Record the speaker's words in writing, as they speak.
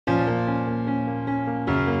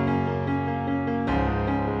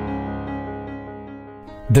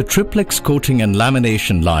The Triplex coating and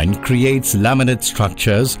lamination line creates laminate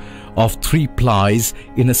structures of 3 plies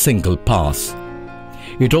in a single pass.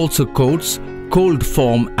 It also coats cold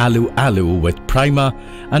form alu with primer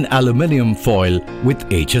and aluminium foil with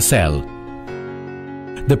HSL.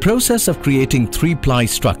 The process of creating 3-ply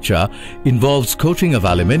structure involves coating of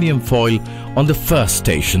aluminium foil on the first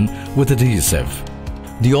station with adhesive.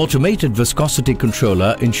 The automated viscosity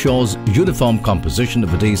controller ensures uniform composition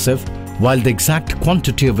of adhesive, while the exact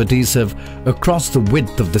quantity of adhesive across the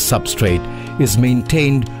width of the substrate is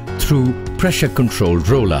maintained through pressure-controlled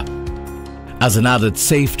roller. As an added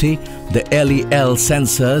safety, the LEL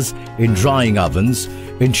sensors in drying ovens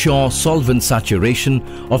ensure solvent saturation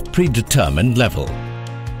of predetermined level.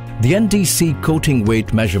 The NDC coating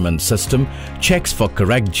weight measurement system checks for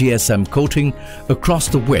correct GSM coating across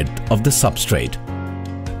the width of the substrate.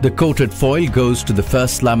 The coated foil goes to the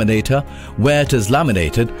first laminator, where it is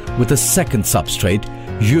laminated with a second substrate,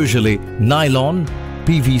 usually nylon,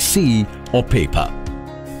 PVC or paper.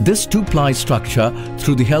 This 2-ply structure,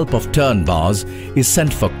 through the help of turn bars, is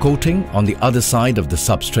sent for coating on the other side of the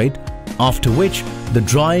substrate, after which the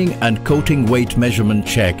drying and coating weight measurement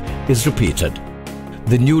check is repeated.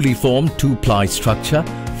 The newly formed 2-ply structure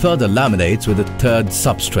further laminates with a third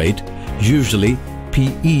substrate, usually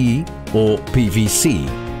PE or PVC.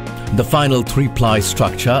 The final 3-ply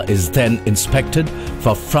structure is then inspected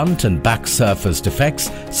for front and back surface defects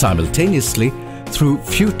simultaneously through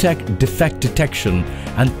FUTEC defect detection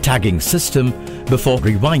and tagging system before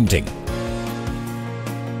rewinding.